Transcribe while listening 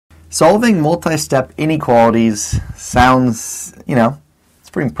Solving multi-step inequalities sounds, it's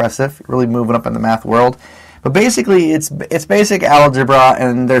pretty impressive, really moving up in the math world. But basically, it's basic algebra,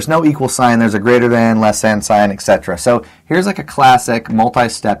 and there's no equal sign. There's a greater than, less than sign, etc. So here's like a classic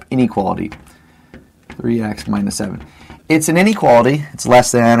multi-step inequality. 3x minus 7. It's an inequality. It's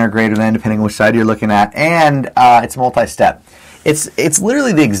less than or greater than, depending on which side you're looking at, and it's multi-step. It's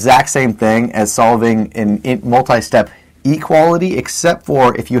literally the exact same thing as solving in multi-step equality, except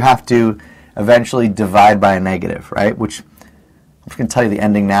for if you have to eventually divide by a negative, right? Which I'm just going to tell you the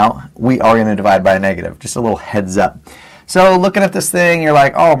ending now. We are going to divide by a negative. Just a little heads up. So looking at this thing, you're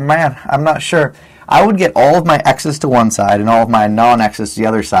like, oh man, I'm not sure. I would get all of my x's to one side and all of my non-x's to the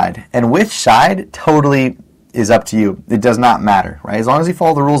other side. And which side totally is up to you. It does not matter, right? As long as you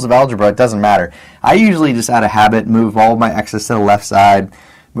follow the rules of algebra, it doesn't matter. I usually just out of habit move all of my x's to the left side,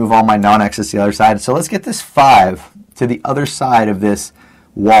 move all my non-x's to the other side. So let's get this 5 to the other side of this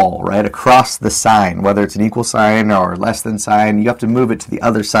wall, right, across the sign, whether it's an equal sign or less than sign, you have to move it to the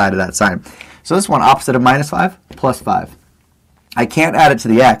other side of that sign. So this one, opposite of minus 5, plus 5. I can't add it to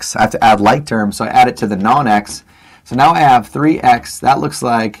the x. I have to add like terms, so I add it to the non-x. So now I have 3x. That looks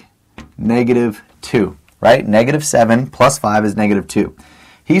like negative 2, right? Negative 7 plus 5 is negative 2.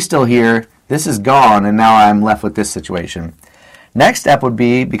 He's still here. This is gone, and now I'm left with this situation. Next step would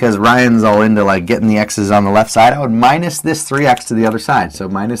be, because Ryan's all into like getting the x's on the left side, I would minus this 3x to the other side. So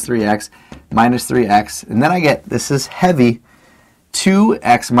minus 3x, and then I get, this is heavy,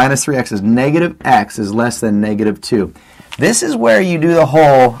 2x minus 3x is negative x is less than negative 2. This is where you do the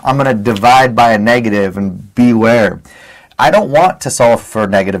whole, I'm going to divide by a negative, and beware. I don't want to solve for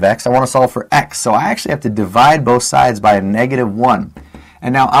negative x, I want to solve for x. So I actually have to divide both sides by a negative 1.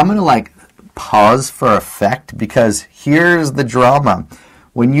 And now I'm going to pause for effect, because here's the drama.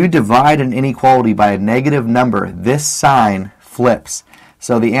 When you divide an inequality by a negative number, this sign flips.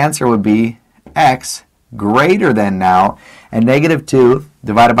 So the answer would be x greater than now, and negative 2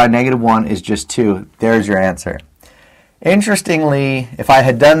 divided by negative 1 is just 2. There's your answer. Interestingly, if I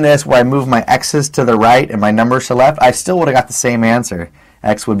had done this where I moved my x's to the right and my numbers to the left, I still would have got the same answer.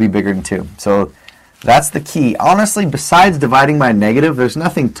 X would be bigger than 2. So that's the key. Honestly, besides dividing by a negative, there's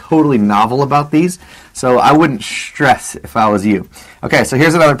nothing totally novel about these, so I wouldn't stress if I was you. Okay, so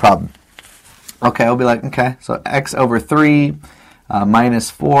here's another problem. Okay, I'll be like, okay, so x over 3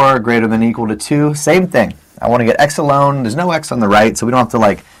 minus 4 greater than or equal to 2. Same thing. I want to get x alone. There's no x on the right, so we don't have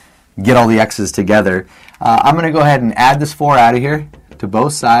to get all the x's together. I'm going to go ahead and add this 4 out of here to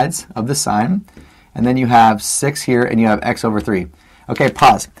both sides of the sign, and then you have 6 here, and you have x over 3. Okay,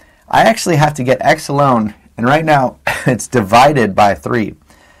 pause. I actually have to get x alone, and right now it's divided by 3.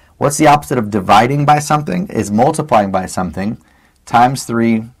 What's the opposite of dividing by something? Is multiplying by something. Times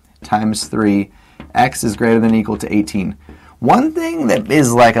 3 times 3. X is greater than or equal to 18. One thing that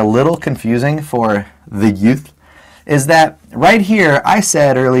is a little confusing for the youth is that right here, I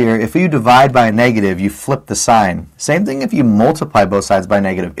said earlier, if you divide by a negative, you flip the sign. Same thing if you multiply both sides by a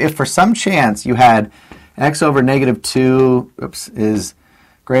negative. If for some chance you had x over negative 2 is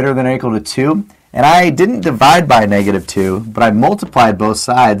greater than or equal to 2, and I didn't divide by negative 2, but I multiplied both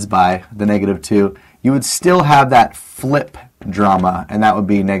sides by the negative 2, you would still have that flip drama, and that would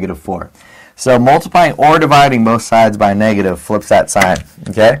be negative 4. So multiplying or dividing both sides by a negative flips that sign.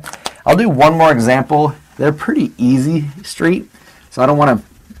 Okay? I'll do one more example. They're pretty easy, street, so I don't want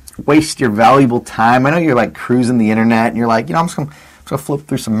to waste your valuable time. I know you're cruising the internet, and you're like, I'm just going to flip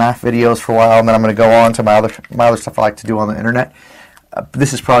through some math videos for a while, and then I'm going to go on to my other stuff I like to do on the internet.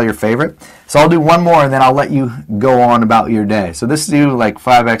 This is probably your favorite. So I'll do one more, and then I'll let you go on about your day. So this is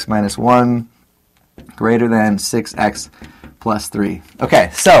 5x minus 1 greater than 6x plus 3. Okay,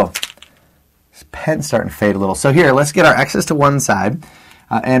 so this pen's starting to fade a little. So here, let's get our x's to one side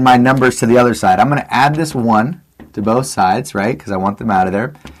and my numbers to the other side. I'm going to add this 1 to both sides, right, because I want them out of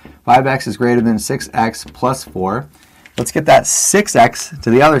there. 5x is greater than 6x plus 4. Let's get that 6x to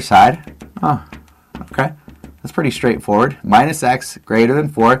the other side. Oh, okay. That's pretty straightforward. Minus x greater than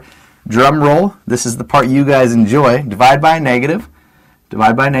 4. Drum roll. This is the part you guys enjoy. Divide by a negative.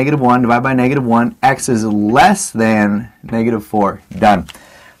 Divide by negative 1. Divide by negative 1. X is less than negative 4. Done.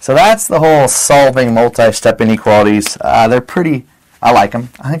 So that's the whole solving multi-step inequalities. They're pretty, I like them.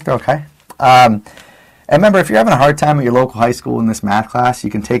 I think they're okay. And remember, if you're having a hard time at your local high school in this math class,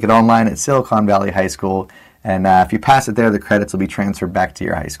 you can take it online at Silicon Valley High School. And if you pass it there, the credits will be transferred back to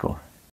your high school.